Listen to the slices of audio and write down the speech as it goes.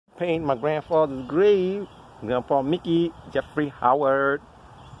painting my grandfather's grave. Grandpa Mickey Jeffrey Howard.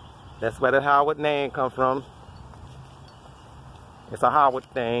 That's where the Howard name come from. It's a Howard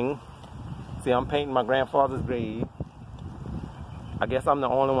thing. See, I'm painting my grandfather's grave. I guess I'm the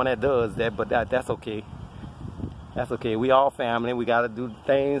only one that does that, but that's okay. That's okay. We all family. We gotta do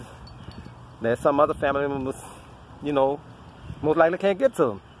things that some other family members, you know, most likely can't get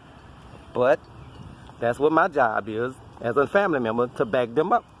to. But that's what my job is as a family member, to back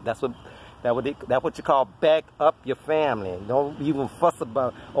them up. That's what you call back up your family. Don't even fuss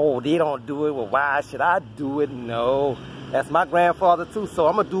about, oh, they don't do it, well, why should I do it? No, that's my grandfather too, so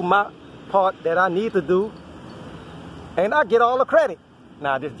I'm gonna do my part that I need to do, and I get all the credit.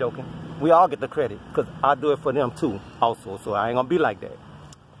 Nah, just joking. We all get the credit, because I do it for them too, also, so I ain't gonna be like that.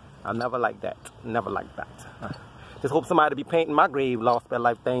 I'm never like that, never like that. Just hope somebody be painting my grave, lost their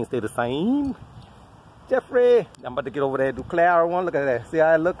life, things stay the same. Jeffrey, I'm about to get over there and do CLARA one. Look at that. See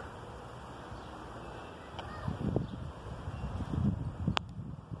how it look?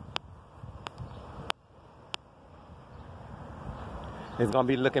 It's gonna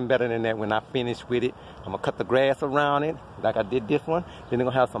be looking better than that when I finish with it. I'm gonna cut the grass around it like I did this one. Then they're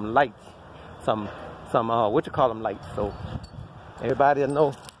gonna have some lights, some what you call them, lights. So everybody will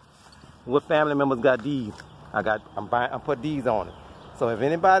know what family members got these. I'm put these on it. So if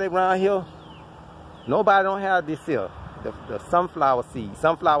anybody around here, nobody don't have this here, the sunflower seeds,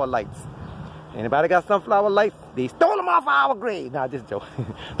 sunflower lights. Anybody got sunflower lights? They stole them off our grave. Nah, just joking.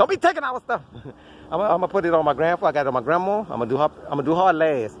 Don't be taking our stuff. I'm gonna put it on my grandpa. I got it on my grandma. I'm gonna do her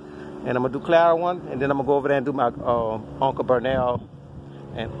last, and I'm gonna do CLARA one, and then I'm gonna go over there and do my Uncle Bernal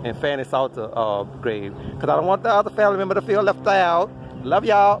and Fanny Salter grave, because I don't want the other family member to feel left out. Love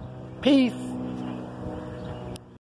y'all. Peace.